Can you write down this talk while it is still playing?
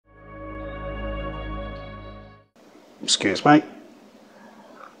Excuse me.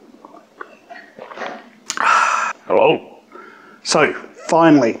 Hello. So,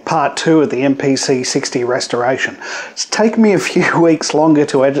 finally, part 2 of the MPC 60 restoration. It's taken me a few weeks longer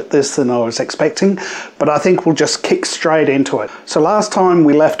to edit this than I was expecting, but I think we'll just kick straight into it. So last time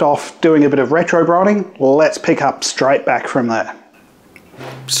we left off doing a bit of retro brighting. Let's pick up straight back from there.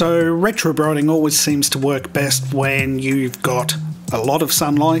 So retro brighting always seems to work best when you've got a lot of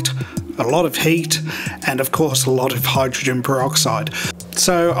sunlight, a lot of heat, and of course a lot of hydrogen peroxide.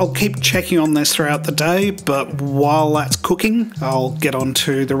 So I'll keep checking on this throughout the day, but while that's cooking, I'll get on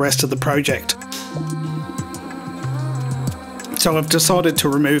to the rest of the project. So I've decided to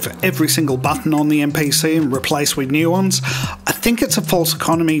remove every single button on the MPC and replace with new ones. I think it's a false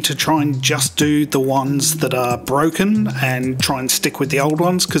economy to try and just do the ones that are broken and try and stick with the old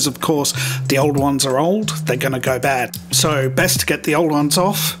ones, because of course the old ones are old, they're going to go bad. So best to get the old ones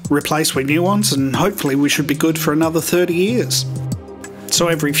off, replace with new ones, and hopefully we should be good for another 30 years. So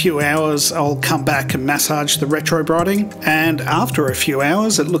every few hours I'll come back and massage the retro brighting, and after a few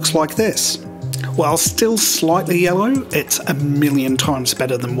hours it looks like this. While still slightly yellow, it's a million times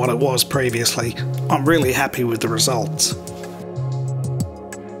better than what it was previously. I'm really happy with the results.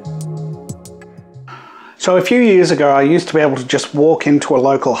 So a few years ago I used to be able to just walk into a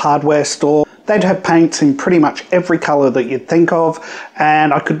local hardware store. They'd have paints in pretty much every colour that you'd think of,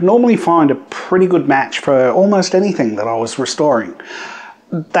 and I could normally find a pretty good match for almost anything that I was restoring.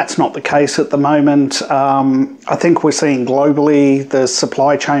 That's not the case at the moment. I think we're seeing globally there's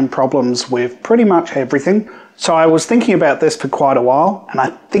supply chain problems with pretty much everything. So I was thinking about this for quite a while, and I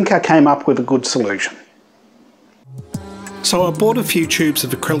think I came up with a good solution. So I bought a few tubes of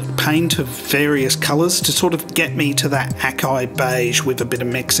acrylic paint of various colours to sort of get me to that AKAI beige with a bit of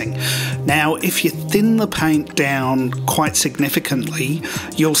mixing. Now if you thin the paint down quite significantly,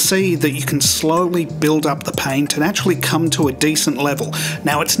 you'll see that you can slowly build up the paint and actually come to a decent level.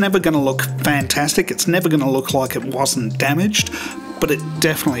 Now it's never going to look fantastic, it's never going to look like it wasn't damaged, but it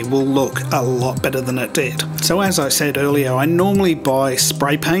definitely will look a lot better than it did. So as I said earlier, I normally buy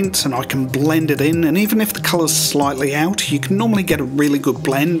spray paints and I can blend it in, and even if the colour's slightly out, you can normally get a really good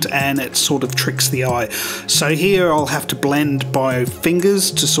blend and it sort of tricks the eye. So here I'll have to blend by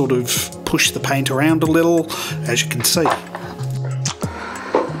fingers to sort of push the paint around a little, as you can see.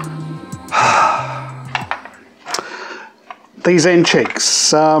 These end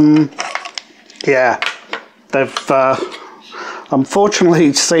cheeks, yeah, they've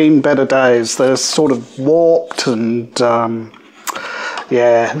unfortunately seen better days. They're sort of warped and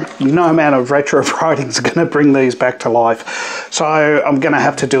yeah, no amount of retro brighting is going to bring these back to life. So I'm going to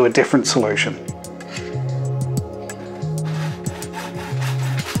have to do a different solution.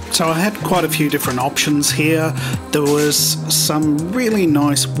 So I had quite a few different options here. There was some really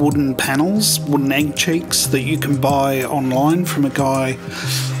nice wooden panels, wooden egg cheeks that you can buy online from a guy,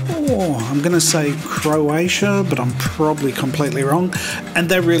 I'm going to say Croatia, but I'm probably completely wrong. And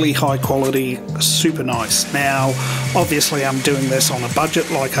they're really high quality, super nice. Now, obviously I'm doing this on a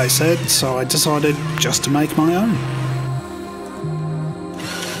budget, like I said, so I decided just to make my own.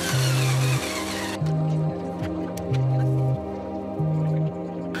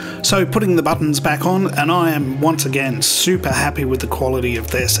 So putting the buttons back on, and I am once again super happy with the quality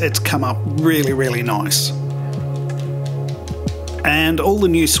of this. It's come up really, really nice. And all the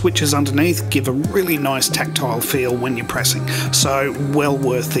new switches underneath give a really nice tactile feel when you're pressing, so well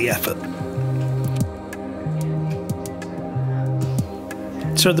worth the effort.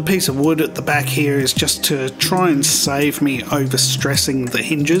 So the piece of wood at the back here is just to try and save me overstressing the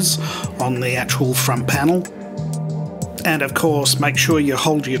hinges on the actual front panel. And of course, make sure you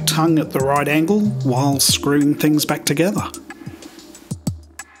hold your tongue at the right angle while screwing things back together.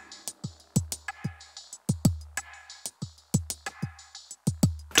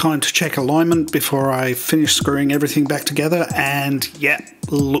 Time to check alignment before I finish screwing everything back together, and yeah,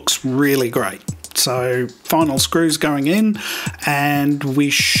 looks really great. So final screws going in and we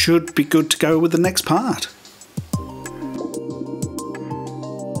should be good to go with the next part.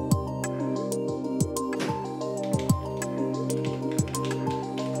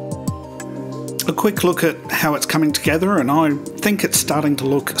 A quick look at how it's coming together, and I think it's starting to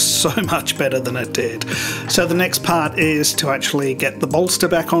look so much better than it did. So the next part is to actually get the bolster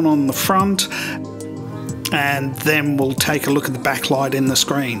back on the front, and then we'll take a look at the backlight in the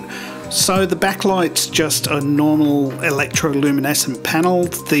screen. So the backlight's just a normal electroluminescent panel.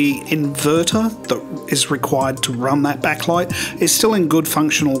 The inverter that is required to run that backlight is still in good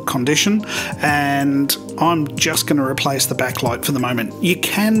functional condition, and I'm just going to replace the backlight for the moment. You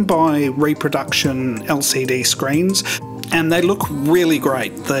can buy reproduction LCD screens. and they look really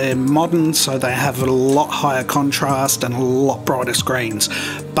great. They're modern, so they have a lot higher contrast and a lot brighter screens,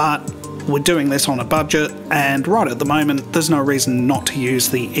 but we're doing this on a budget, and right at the moment there's no reason not to use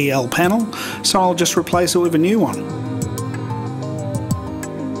the EL panel, so I'll just replace it with a new one.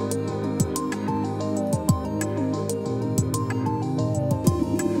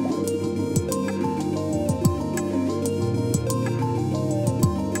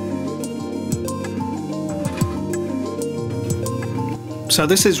 So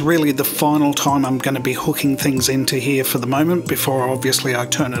this is really the final time I'm going to be hooking things into here for the moment, before obviously I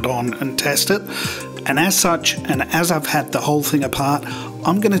turn it on and test it. And as such, and as I've had the whole thing apart,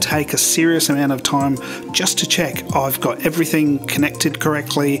 I'm going to take a serious amount of time just to check I've got everything connected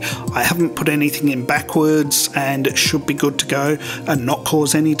correctly, I haven't put anything in backwards, and it should be good to go and not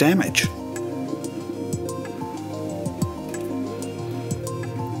cause any damage.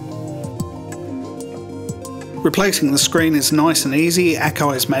 Replacing the screen is nice and easy.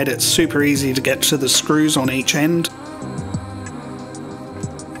 AKAI has made it super easy to get to the screws on each end.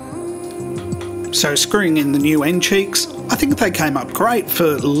 So screwing in the new end cheeks, I think they came up great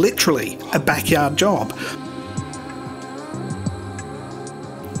for literally a backyard job.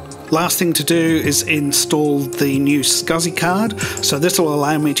 Last thing to do is install the new SCSI card. So this will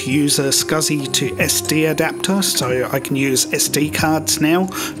allow me to use a SCSI to SD adapter, so I can use SD cards now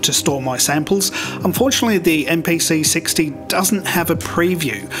to store my samples. Unfortunately, the MPC 60 doesn't have a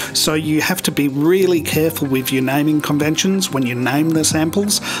preview, so you have to be really careful with your naming conventions when you name the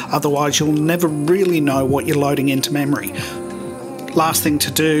samples, otherwise you'll never really know what you're loading into memory. Last thing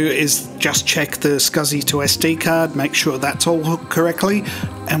to do is just check the SCSI to SD card, make sure that's all hooked correctly,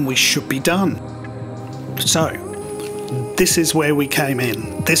 and we should be done. So, this is where we came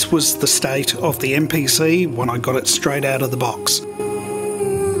in. This was the state of the MPC when I got it straight out of the box.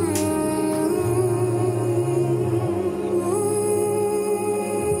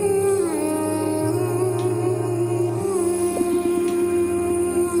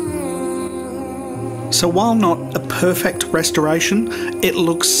 So while not a perfect restoration, it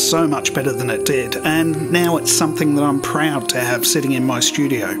looks so much better than it did, and now it's something that I'm proud to have sitting in my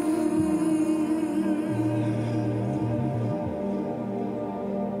studio.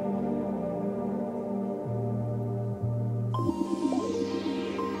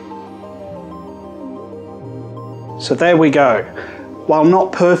 So there we go. While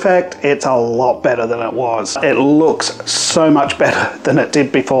not perfect, it's a lot better than it was. It looks so much better than it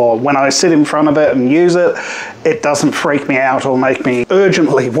did before. When I sit in front of it and use it, it doesn't freak me out or make me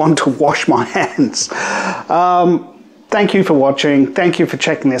urgently want to wash my hands. Thank you for watching. Thank you for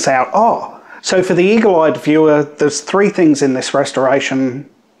checking this out. Oh, so for the eagle-eyed viewer, there's 3 things in this restoration,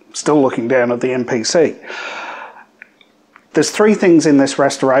 still looking down at the MPC. There's 3 things in this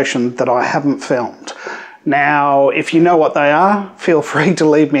restoration that I haven't filmed. Now, if you know what they are, feel free to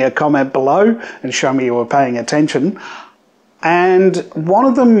leave me a comment below and show me you were paying attention. And one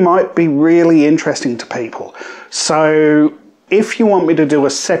of them might be really interesting to people. So if you want me to do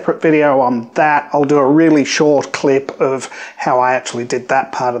a separate video on that, I'll do a really short clip of how I actually did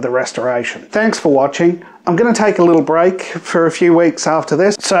that part of the restoration. Thanks for watching. I'm going to take a little break for a few weeks after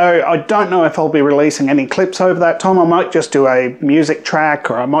this, so I don't know if I'll be releasing any clips over that time. I might just do a music track,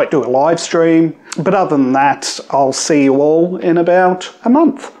 or I might do a live stream. But other than that, I'll see you all in about a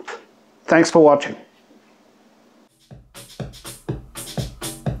month. Thanks for watching.